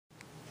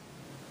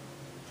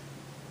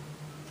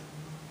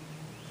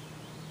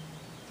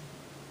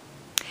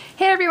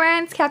Hey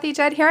everyone, it's Kathy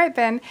Judd here. I've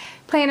been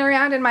playing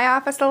around in my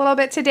office a little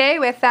bit today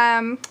with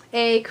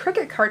a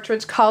Cricut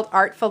cartridge called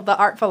the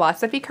Art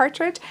Philosophy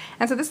Cartridge.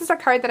 And so this is a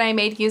card that I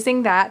made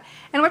using that.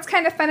 And what's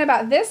kind of fun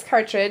about this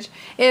cartridge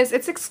is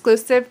it's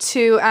exclusive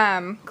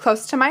to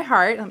Close to My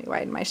Heart. Let me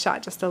widen my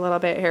shot just a little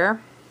bit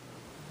here.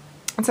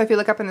 And so if you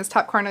look up in this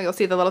top corner, you'll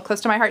see the little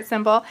Close to My Heart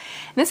symbol.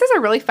 And this is a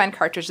really fun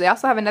cartridge. They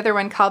also have another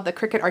one called the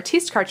Cricut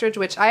Artiste Cartridge,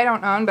 which I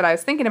don't own, but I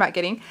was thinking about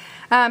getting.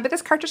 But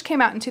this cartridge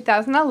came out in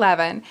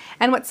 2011.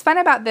 And what's fun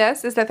about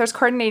this is that there's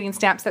coordinating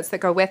stamp sets that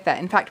go with it.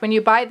 In fact, when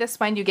you buy this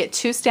one, you get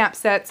 2 stamp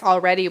sets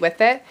already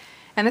with it.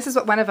 And this is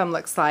what one of them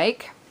looks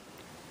like.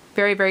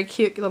 Very, very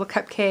cute little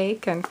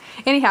cupcake. And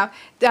anyhow,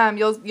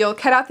 you'll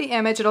cut out the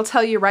image. It'll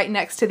tell you right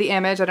next to the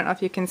image. I don't know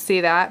if you can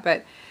see that,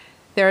 but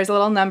there is a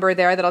little number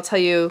there that'll tell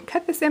you,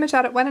 cut this image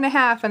out at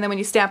 1.5, and then when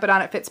you stamp it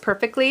on, it fits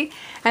perfectly.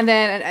 And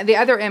then the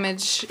other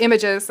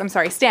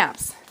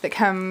stamps that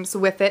comes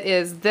with it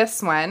is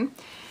this one.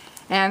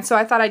 And so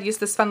I thought I'd use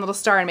this fun little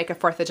star and make a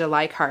 4th of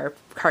July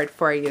card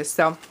for you.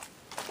 So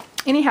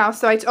anyhow,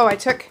 so I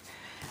took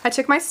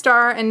my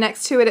star, and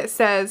next to it it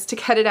says to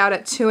cut it out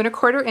at 2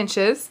 1/4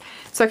 inches.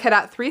 So I cut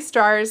out 3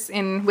 stars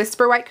in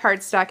Whisper White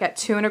cardstock at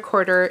 2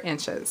 1/4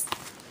 inches.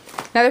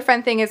 Another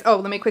fun thing is,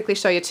 let me quickly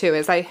show you too,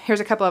 here's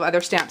a couple of other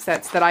stamp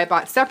sets that I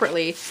bought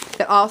separately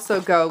that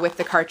also go with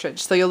the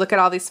cartridge. So you'll look at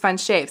all these fun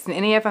shapes, and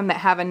any of them that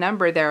have a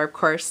number there, of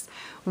course,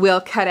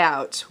 will cut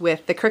out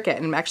with the Cricut.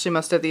 And actually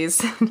most of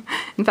these,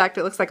 in fact,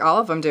 it looks like all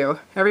of them do.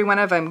 Every one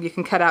of them you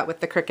can cut out with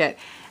the Cricut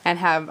and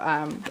have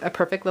a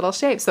perfect little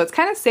shape. So it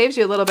kind of saves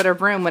you a little bit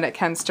of room when it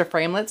comes to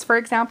framelits, for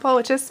example,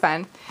 which is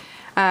fun.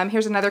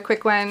 Here's another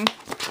quick one.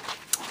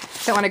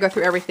 Don't want to go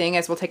through everything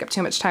as we'll take up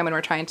too much time when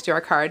we're trying to do our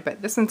card,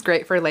 but this one's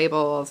great for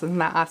labels. Isn't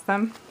that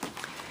awesome?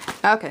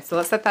 Okay, so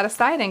let's set that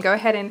aside and go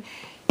ahead and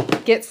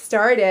get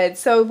started.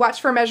 So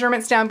watch for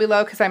measurements down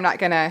below because I'm not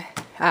gonna,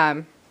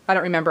 I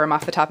don't remember them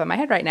off the top of my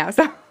head right now.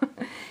 So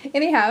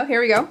anyhow,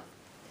 here we go.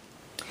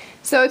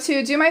 So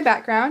to do my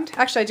background,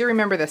 actually I do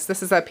remember this.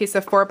 This is a piece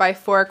of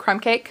 4x4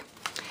 crumb cake,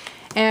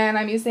 and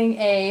I'm using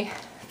a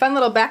fun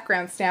little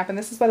background stamp, and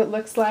this is what it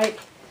looks like.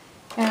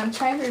 And I'm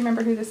trying to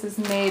remember who this is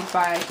made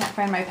by. I can't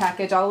find my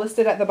package. I'll list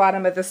it at the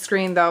bottom of the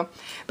screen though.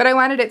 But I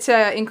wanted it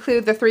to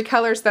include the 3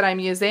 colors that I'm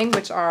using,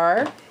 which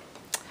are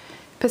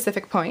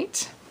Pacific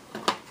Point,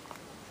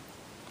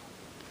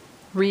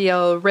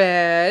 Real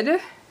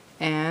Red,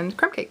 and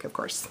Crumb Cake, of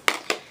course.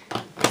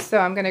 So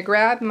I'm going to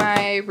grab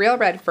my Real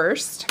Red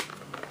first.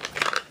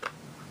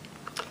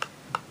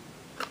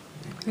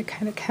 I'm going to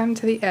kind of come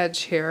to the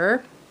edge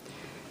here.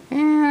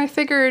 And I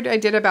figured I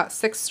did about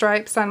 6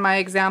 stripes on my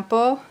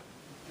example.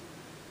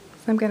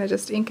 So I'm going to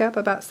just ink up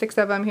about 6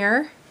 of them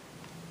here,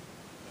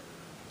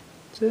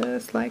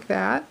 just like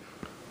that,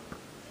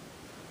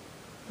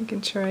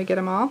 making sure I get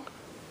them all.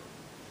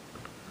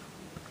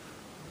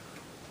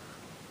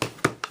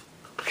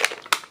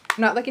 I'm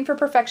not looking for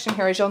perfection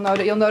here, as you'll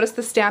notice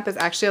the stamp is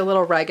actually a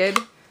little rugged.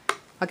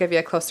 I'll give you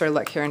a closer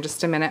look here in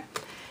just a minute.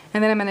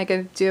 And then I'm going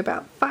to do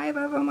about 5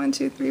 of them, 1,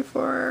 2, 3,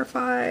 4,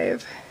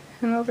 5,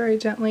 and I'll very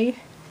gently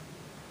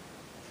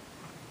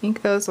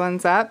ink those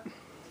ones up.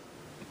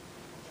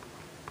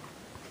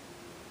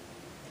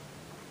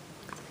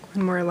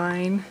 One more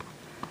line.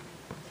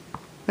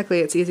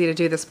 Luckily it's easy to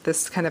do this with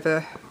this kind of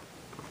a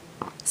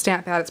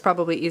stamp pad. It's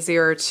probably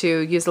easier to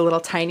use a little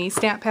tiny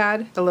stamp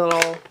pad, the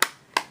little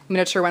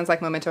miniature ones like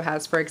Memento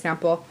has, for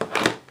example.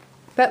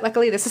 But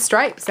luckily this is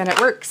stripes and it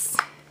works.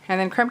 And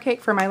then Crumb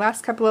Cake for my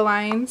last couple of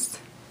lines,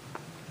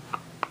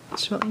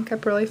 which will ink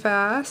up really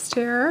fast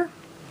here.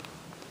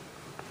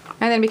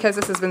 And then because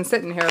this has been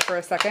sitting here for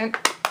a second,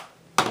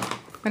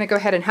 I'm going to go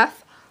ahead and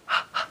huff.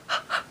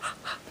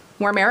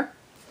 Warm air.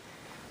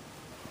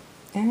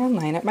 And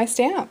line up my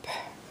stamp.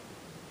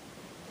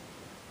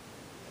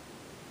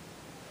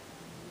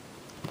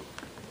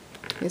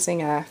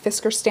 Using a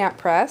Fisker stamp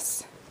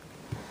press,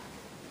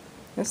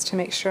 just to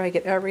make sure I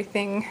get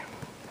everything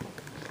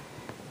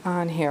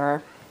on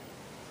here.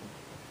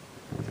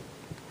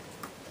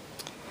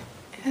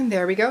 And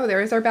there we go,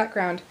 there is our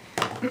background.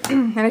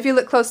 And if you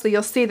look closely,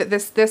 you'll see that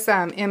this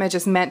image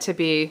is meant to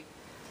be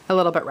a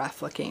little bit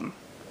rough looking.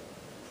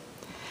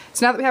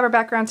 So now that we have our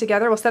background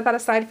together, we'll set that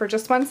aside for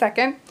just 1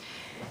 second.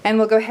 And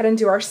we'll go ahead and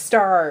do our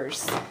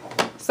stars.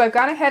 So I've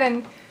gone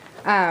ahead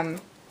and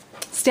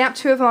stamped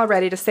 2 of them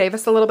already to save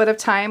us a little bit of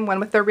time. One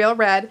with the Real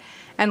Red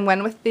and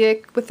one with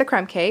the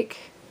Crumb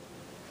Cake.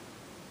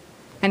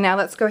 And now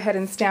let's go ahead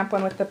and stamp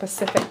one with the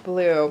Pacific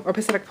Blue, or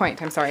Pacific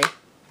Point, I'm sorry.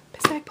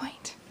 Pacific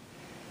Point.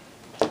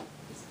 So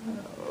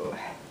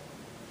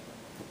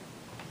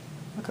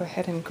I'll go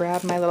ahead and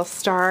grab my little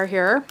star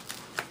here.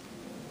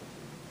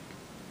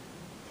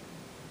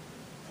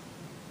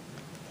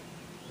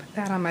 Put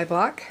that on my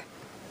block.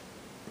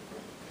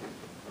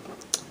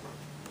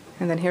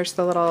 And then here's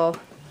the little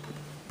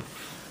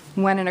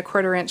 1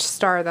 1/4 inch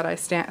star that I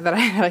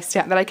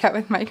cut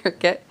with my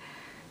Cricut.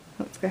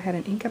 Let's go ahead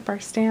and ink up our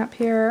stamp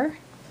here.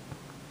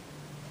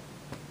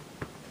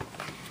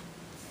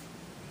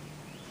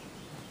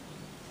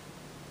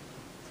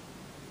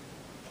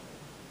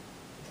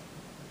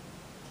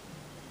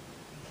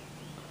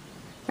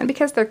 And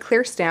because they're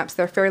clear stamps,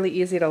 they're fairly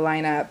easy to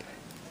line up.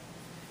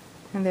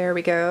 And there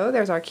we go.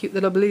 There's our cute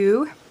little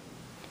blue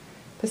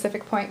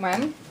Pacific Point one.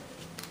 I'm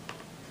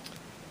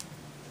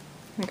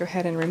going to go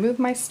ahead and remove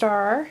my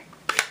star.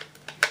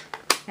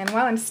 And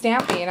while I'm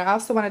stamping, I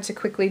also wanted to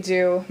quickly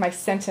do my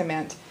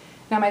sentiment.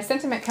 Now my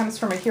sentiment comes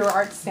from a Hero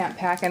Art stamp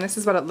pack, and this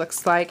is what it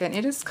looks like. And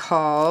it is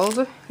called,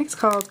 I think it's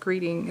called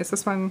Greeting. Is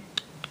this one?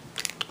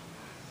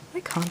 I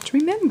can't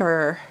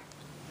remember.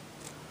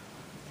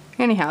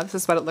 Anyhow, this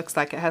is what it looks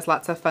like. It has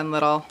lots of fun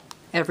little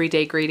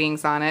everyday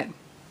greetings on it.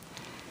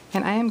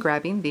 And I am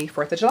grabbing the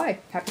 4th of July.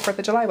 Happy 4th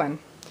of July one.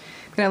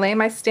 I'm going to lay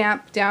my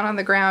stamp down on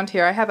the ground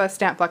here. I have a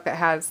stamp block that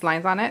has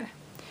lines on it.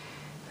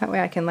 That way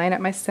I can line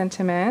up my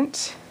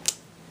sentiment.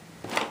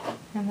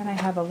 And then I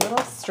have a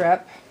little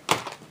strip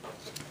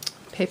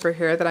paper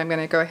here that I'm going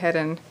to go ahead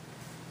and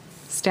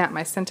stamp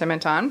my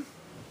sentiment on.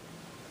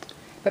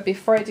 But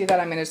before I do that,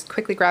 I'm going to just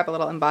quickly grab a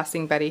little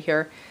embossing buddy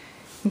here.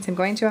 Since I'm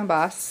going to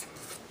emboss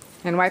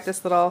and wipe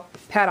this little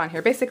pad on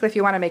here. Basically, if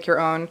you want to make your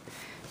own,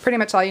 pretty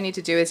much all you need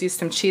to do is use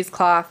some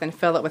cheesecloth and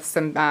fill it with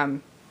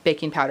some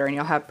baking powder, and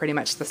you'll have pretty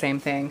much the same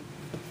thing.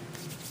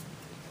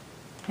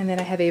 And then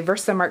I have a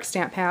Versamark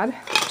stamp pad,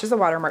 which is a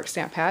watermark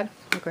stamp pad.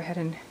 We'll go ahead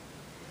and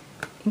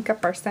ink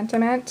up our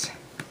sentiment.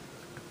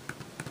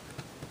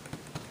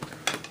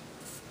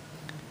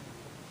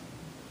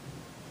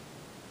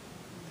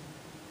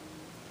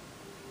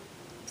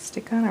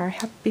 Stick on our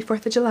Happy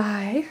 4th of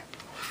July.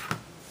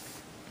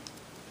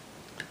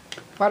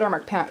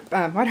 Watermark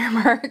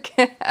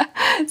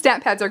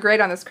stamp pads are great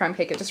on this crumb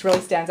cake. It just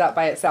really stands out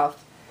by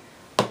itself.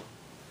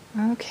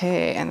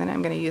 Okay, and then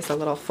I'm going to use a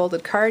little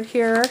folded card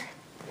here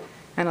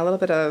and a little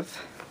bit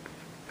of,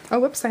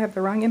 oh whoops, I have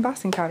the wrong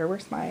embossing powder.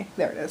 Where's my,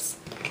 there it is.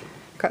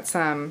 Got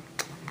some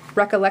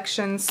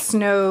Recollection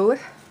Snow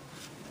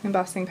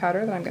embossing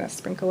powder that I'm going to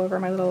sprinkle over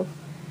my little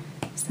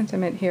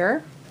sentiment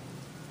here.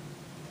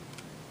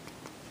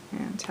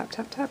 And tap,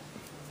 tap, tap.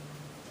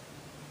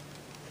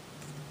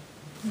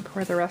 And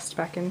pour the rest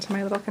back into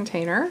my little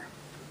container.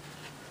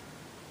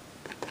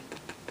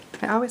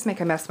 I always make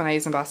a mess when I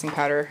use embossing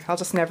powder. I'll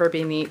just never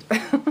be neat.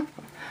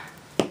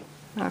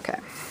 Okay.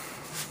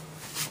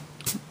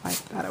 Wipe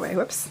that away.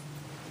 Whoops.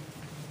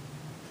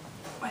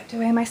 Wiped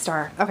away my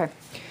star. Okay.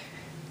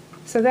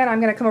 So then I'm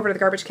going to come over to the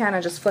garbage can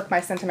and just flick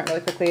my sentiment really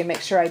quickly and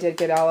make sure I did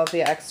get all of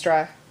the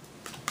extra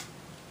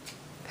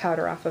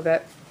powder off of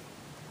it.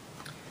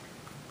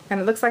 And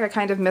it looks like I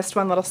kind of missed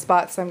one little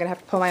spot, so I'm going to have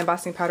to pull my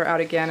embossing powder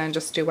out again and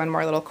just do one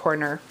more little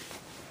corner.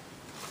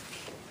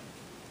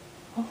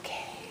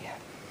 Okay.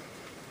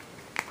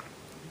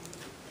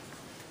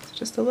 So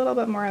just a little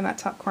bit more in that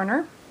top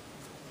corner.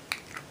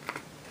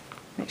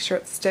 Make sure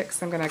it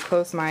sticks. I'm going to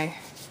close my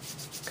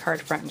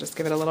card front and just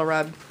give it a little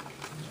rub.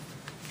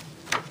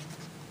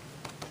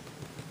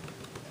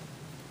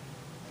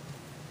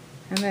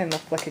 And then we'll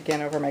flick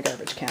again over my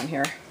garbage can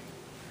here.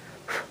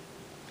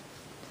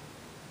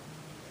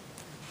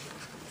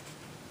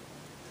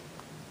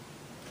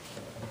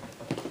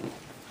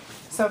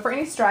 So for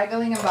any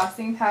straggling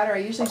embossing powder, I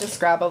usually just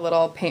grab a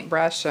little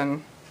paintbrush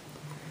and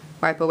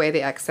wipe away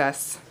the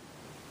excess.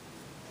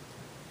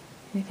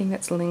 Anything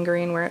that's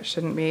lingering where it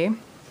shouldn't be.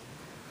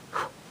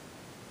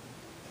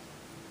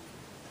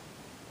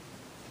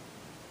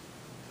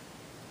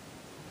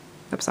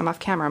 Oops, I'm off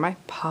camera. My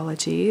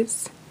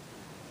apologies.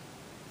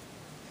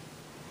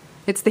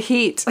 It's the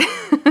heat.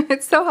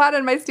 It's so hot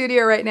in my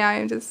studio right now.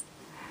 I'm just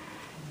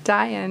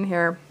dying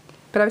here.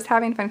 But I was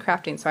having fun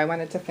crafting, so I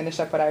wanted to finish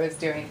up what I was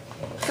doing.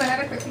 So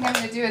another quick thing I'm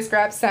going to do is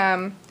grab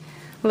some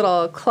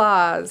little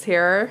claws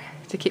here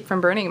to keep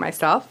from burning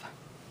myself.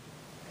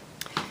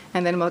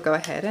 And then we'll go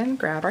ahead and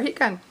grab our heat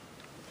gun.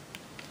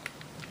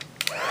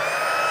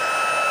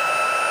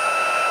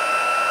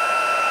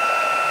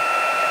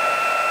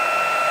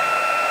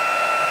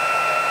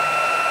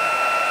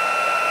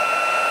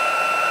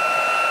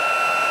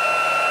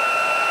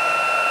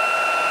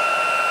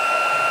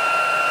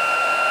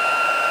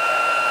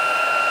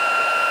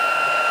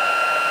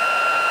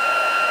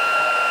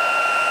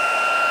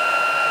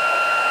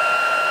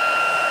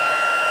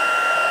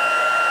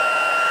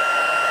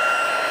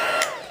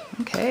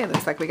 Okay,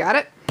 looks like we got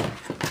it.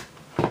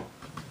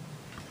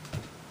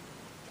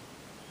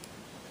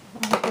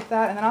 Get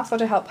that, and then also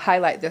to help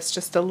highlight this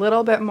just a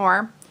little bit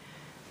more,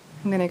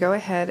 I'm going to go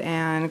ahead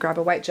and grab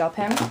a white gel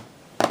pen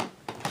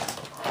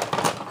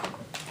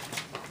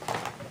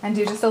and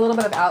do just a little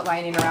bit of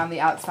outlining around the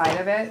outside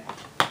of it,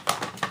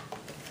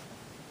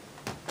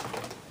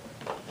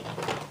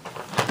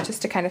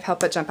 just to kind of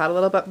help it jump out a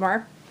little bit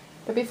more.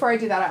 But before I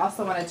do that, I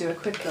also want to do a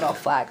quick little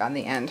flag on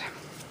the end.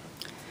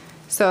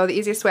 So the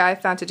easiest way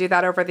I've found to do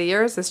that over the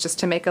years is just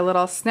to make a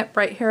little snip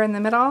right here in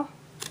the middle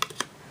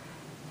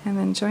and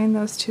then join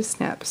those two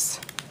snips.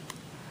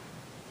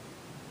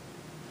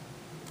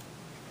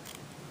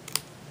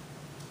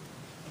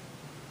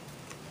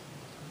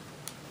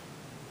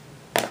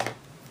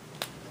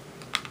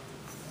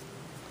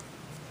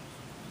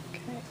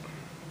 Okay.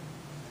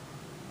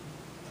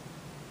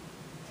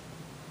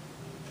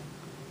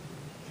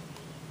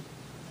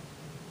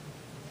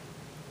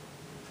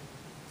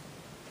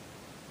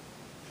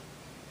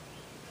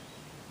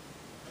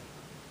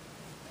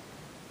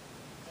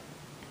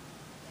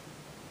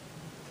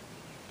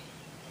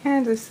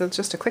 And this is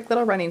just a quick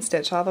little running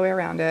stitch all the way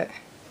around it.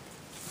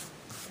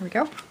 There we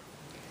go.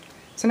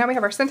 So now we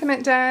have our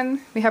sentiment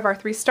done. We have our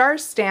 3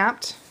 stars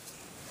stamped.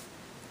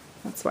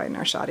 Let's widen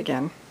our shot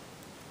again.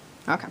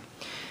 Okay.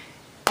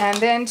 And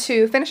then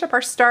to finish up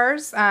our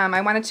stars,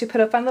 I wanted to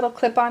put a fun little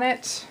clip on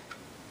it.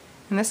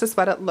 And this is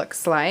what it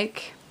looks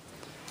like.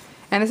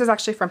 And this is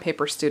actually from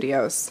Paper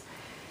Studios.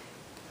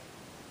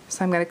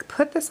 So I'm going to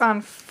put this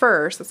on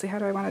first. Let's see, how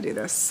do I want to do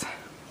this?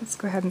 Let's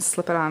go ahead and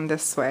slip it on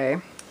this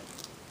way.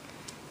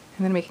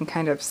 And then we can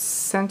kind of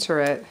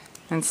center it,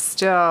 and we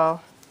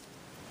still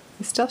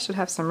should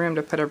have some room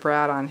to put a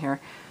brad on here.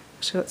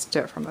 Actually, let's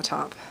do it from the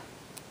top.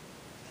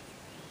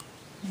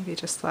 Maybe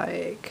just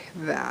like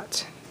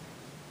that.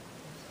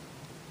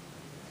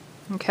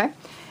 Okay,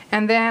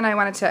 and then I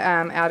wanted to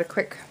add a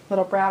quick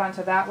little brad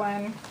onto that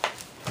one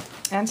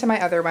and to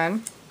my other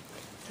one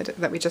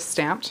that we just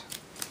stamped.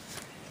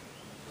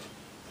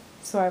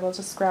 So I will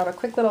just grab a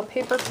quick little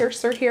paper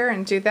piercer here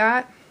and do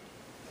that.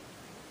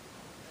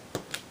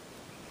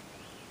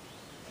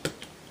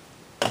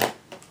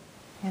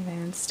 And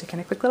then stick in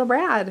a quick little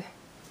brad,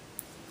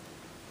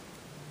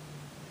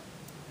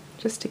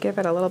 just to give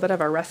it a little bit of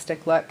a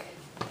rustic look.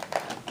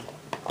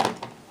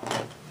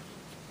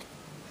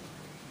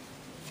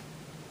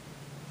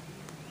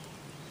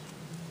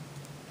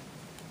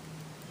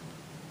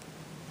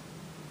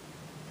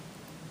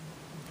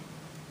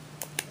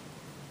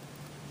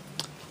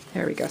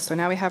 There we go. So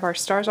now we have our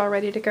stars all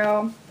ready to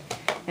go,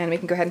 and we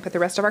can go ahead and put the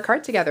rest of our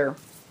card together.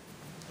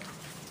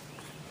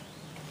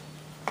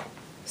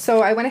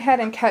 So I went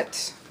ahead and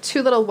cut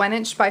 2 little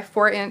 1" by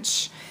 4"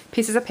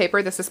 pieces of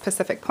paper. This is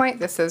Pacific Point,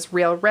 this is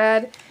Real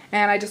Red,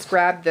 and I just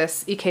grabbed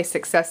this EK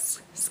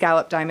Success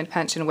scallop diamond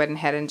punch and wooden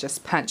head and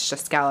just punched a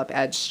scallop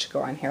edge to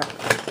go on here.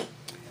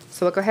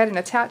 So we'll go ahead and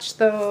attach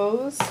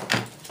those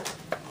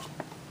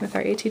with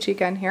our ATG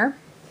gun here.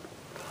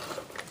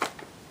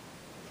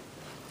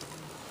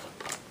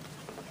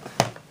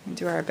 And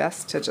do our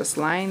best to just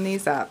line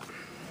these up.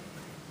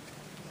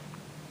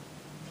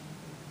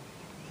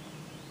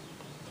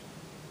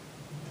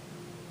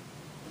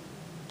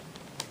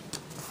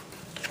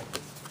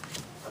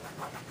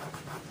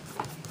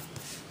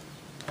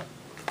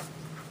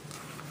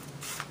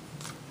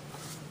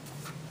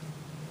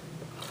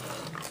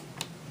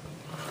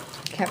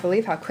 Can't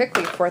believe how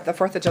quickly the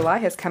 4th of July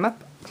has come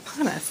up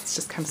upon us. It's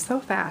just come so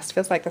fast.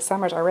 Feels like the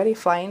summer's already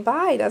flying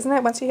by, doesn't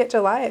it? Once you hit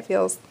July, it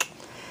feels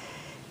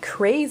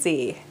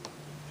crazy.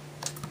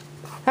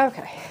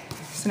 Okay,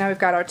 so now we've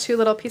got our 2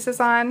 little pieces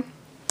on,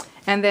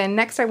 and then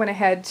next I went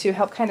ahead to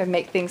help kind of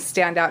make things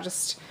stand out. I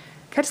just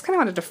kind of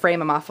wanted to frame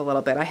them off a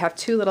little bit. I have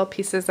 2 little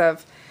pieces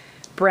of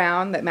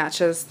brown that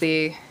matches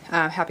the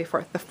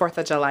the 4th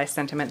of July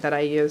sentiment that I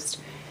used,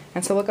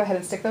 and so we'll go ahead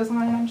and stick those on.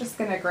 I'm just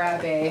going to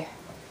grab a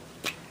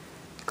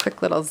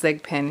quick little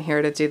zig pin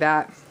here to do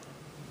that.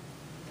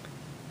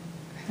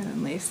 Go ahead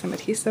and lay some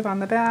adhesive on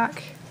the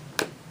back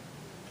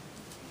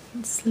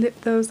and slip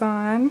those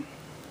on.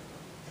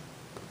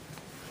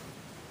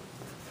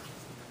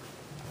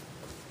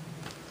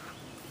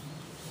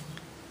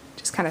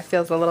 Just kind of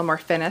feels a little more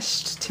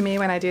finished to me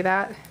when I do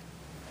that.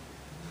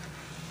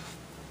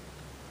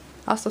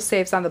 Also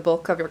saves on the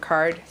bulk of your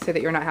card so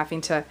that you're not having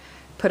to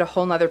put a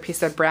whole nother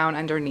piece of brown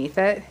underneath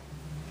it.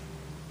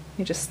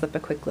 You just slip a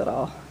quick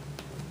little.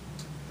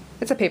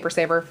 It's a paper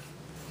saver.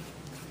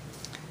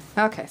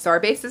 Okay, so our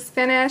base is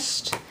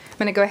finished. I'm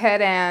going to go ahead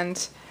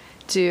and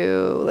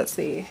do, let's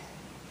see,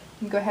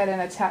 go ahead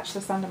and attach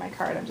this onto my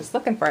card. I'm just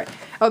looking for it.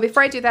 Oh,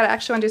 before I do that, I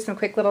actually want to do some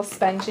quick little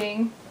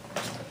sponging.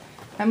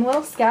 I'm a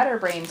little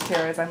scatterbrained here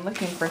as I'm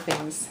looking for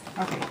things.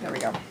 Okay, there we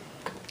go.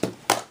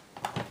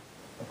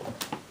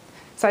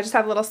 So I just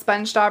have a little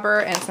sponge dauber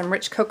and some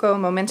rich cocoa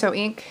memento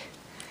ink.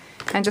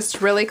 And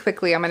just really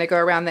quickly, I'm going to go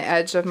around the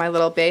edge of my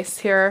little base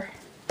here.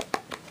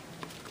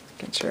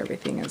 Making sure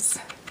everything is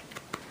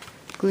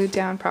glued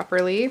down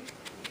properly.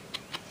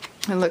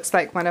 It looks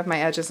like one of my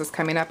edges is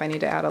coming up. I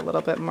need to add a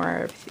little bit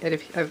more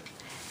of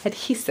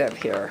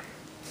adhesive here.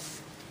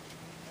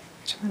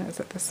 Which one is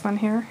it? This one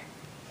here?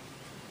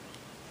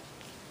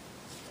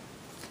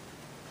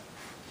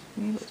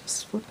 Maybe we'll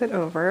just flip it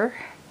over.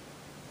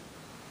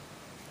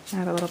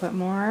 Add a little bit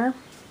more.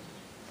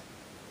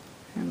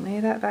 And lay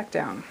that back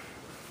down.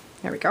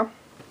 There we go.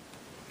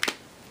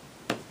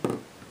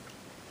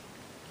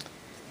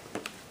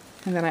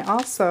 And then I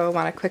also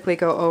want to quickly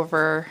go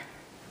over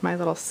my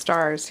little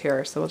stars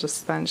here, so we'll just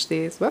sponge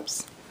these.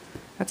 Whoops.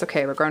 That's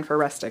okay, we're going for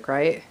rustic,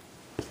 right?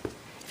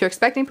 If you're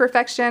expecting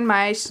perfection,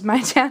 my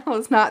channel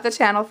is not the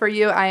channel for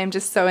you. I am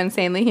just so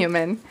insanely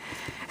human.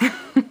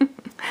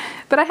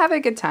 But I have a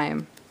good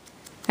time.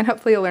 And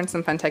hopefully you'll learn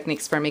some fun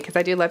techniques from me, because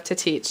I do love to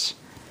teach.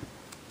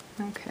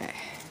 Okay.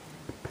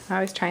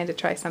 Always trying to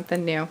try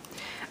something new.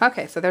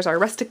 Okay, so there's our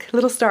rustic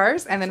little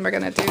stars, and then we're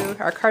going to do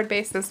our card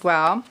base as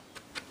well.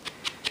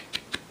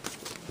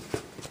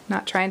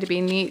 Not trying to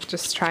be neat,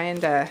 just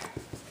trying to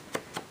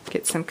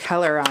get some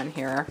color on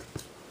here.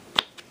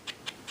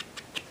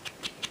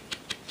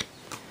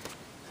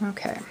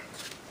 Okay.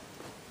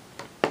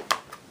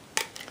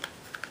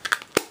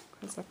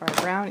 Close up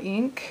our brown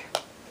ink.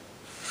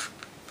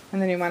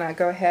 And then you want to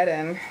go ahead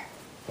and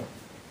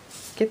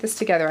get this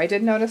together. I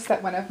did notice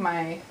that one of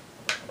my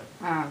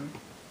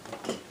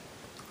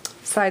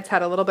sides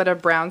had a little bit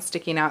of brown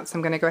sticking out, so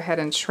I'm going to go ahead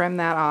and trim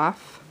that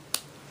off.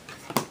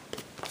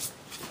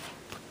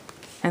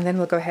 And then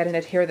we'll go ahead and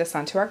adhere this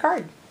onto our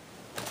card.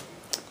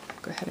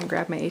 Go ahead and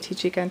grab my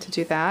ATG gun to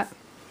do that.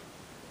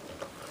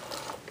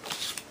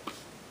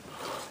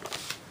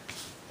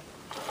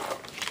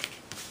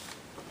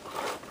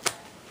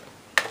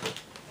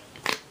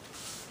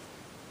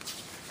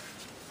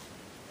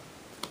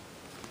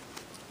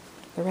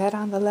 The red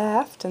on the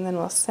left, and then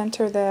we'll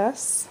center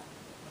this.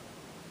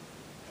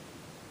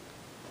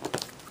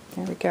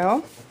 There we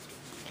go.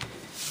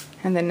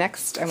 And then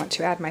next I want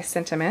to add my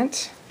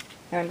sentiment.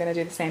 And I'm going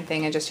to do the same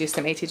thing and just use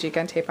some ATG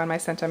gun tape on my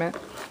sentiment.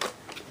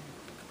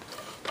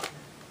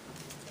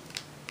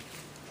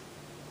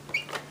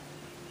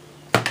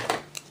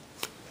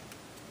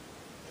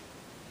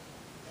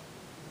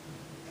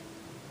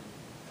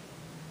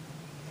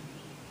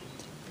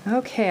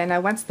 Okay, and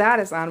now once that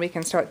is on, we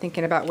can start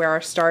thinking about where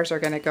our stars are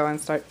going to go and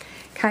start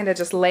kind of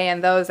just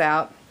laying those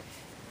out.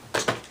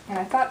 And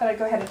I thought that I'd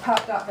go ahead and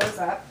top dot those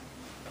up.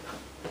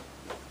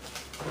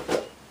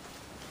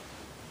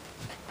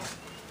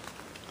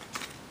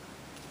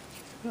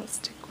 We'll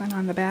stick one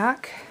on the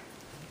back,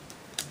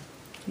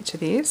 each of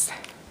these.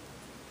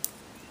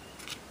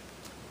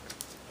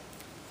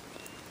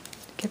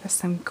 Give us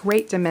some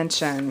great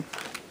dimension.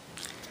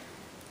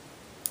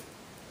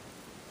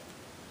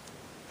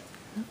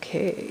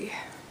 Okay,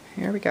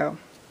 here we go.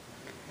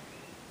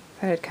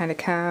 Thought I'd kind of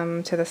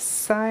come to the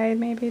side,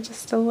 maybe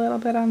just a little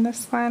bit on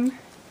this one.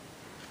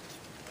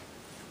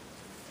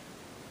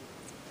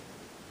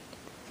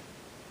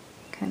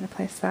 Kind of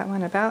place that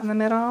one about in the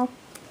middle.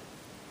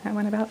 That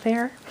one about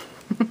there.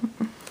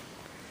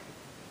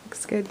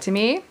 Looks good to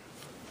me.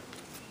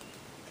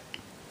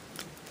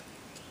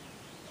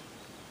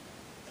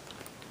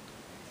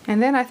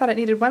 And then I thought it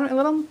needed a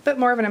little bit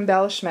more of an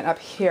embellishment up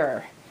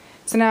here.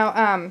 So now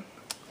I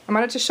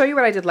wanted to show you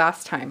what I did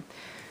last time.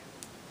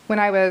 When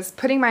I was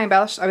putting my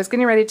embellishment, I was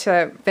getting ready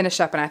to finish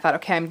up and I thought,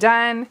 okay, I'm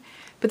done.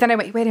 But then I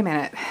went, wait a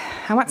minute,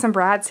 I want some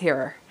brads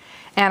here.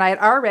 And I had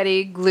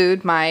already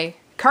glued my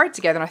card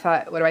together and I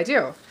thought, what do I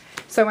do?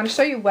 So I want to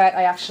show you what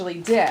I actually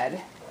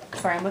did.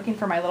 Sorry, I'm looking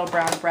for my little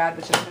brown brad,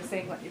 which is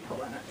missing. Let me pull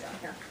one up down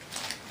here.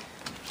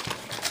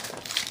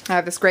 I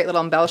have this great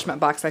little embellishment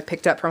box I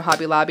picked up from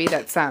Hobby Lobby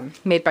that's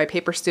made by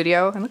Paper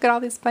Studio. And look at all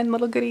these fun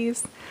little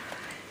goodies.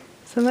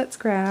 So let's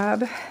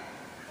grab a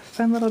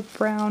fun little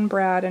brown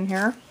brad in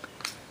here.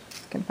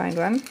 I can find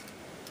one.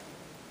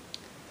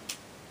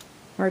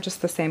 Or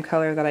just the same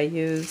color that I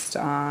used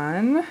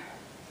on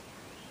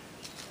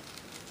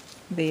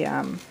the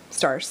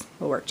stars.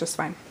 Will work just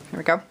fine. Here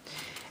we go.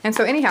 And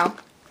so anyhow,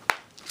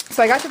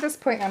 so I got to this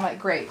point and I'm like,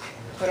 great,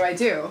 what do I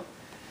do?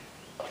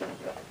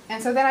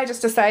 And so then I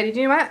just decided,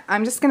 you know what,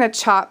 I'm just going to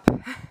chop,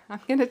 I'm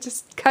going to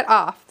just cut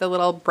off the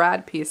little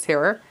brad piece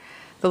here,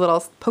 the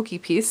little pokey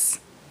piece.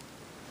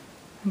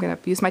 I'm going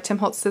to use my Tim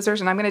Holtz scissors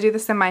and I'm going to do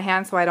this in my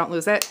hand so I don't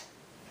lose it.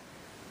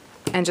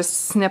 And just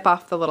snip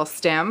off the little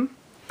stem.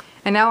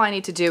 And now all I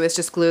need to do is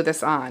just glue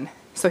this on.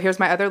 So here's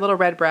my other little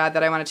red brad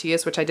that I wanted to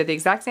use, which I did the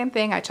exact same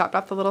thing. I chopped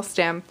off the little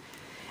stem.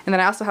 And then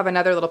I also have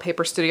another little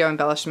Paper Studio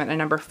embellishment, a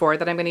number 4,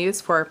 that I'm going to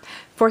use for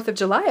 4th of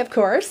July, of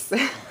course.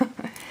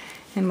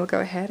 And we'll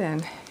go ahead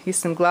and use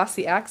some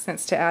glossy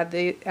accents to add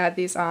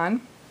these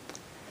on.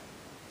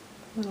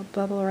 A little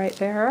bubble right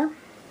there.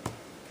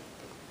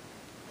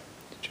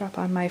 Drop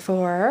on my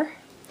 4.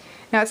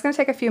 Now it's going to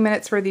take a few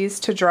minutes for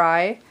these to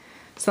dry.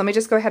 So let me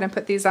just go ahead and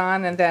put these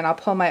on and then I'll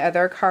pull my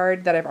other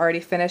card that I've already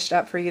finished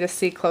up for you to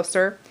see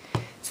closer,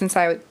 since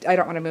I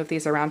don't want to move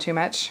these around too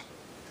much.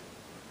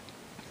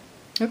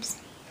 Oops.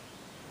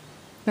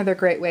 Another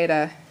great way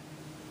to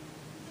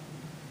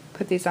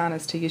put these on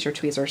is to use your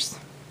tweezers.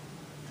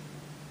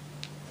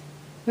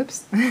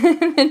 Oops.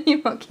 And then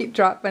you won't keep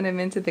dropping them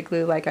into the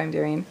glue like I'm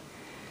doing.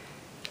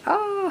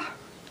 Ah.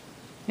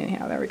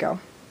 Anyhow, there we go.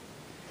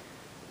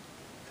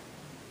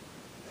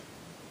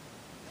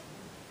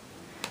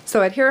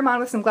 So adhere them on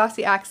with some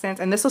glossy accents,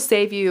 and this will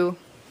save you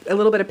a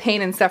little bit of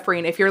pain and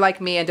suffering if you're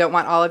like me and don't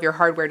want all of your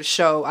hardware to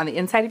show on the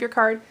inside of your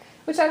card,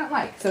 which I don't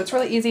like. So it's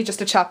really easy just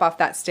to chop off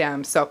that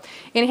stem. So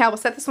anyhow, we'll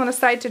set this one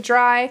aside to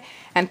dry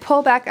and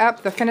pull back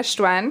up the finished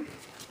one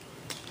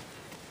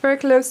for a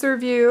closer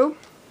view.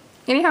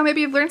 Anyhow, maybe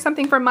you've learned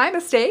something from my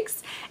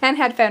mistakes and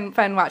had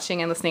fun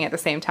watching and listening at the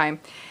same time.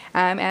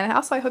 And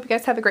also, I hope you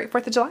guys have a great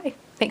 4th of July.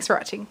 Thanks for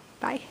watching.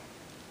 Bye.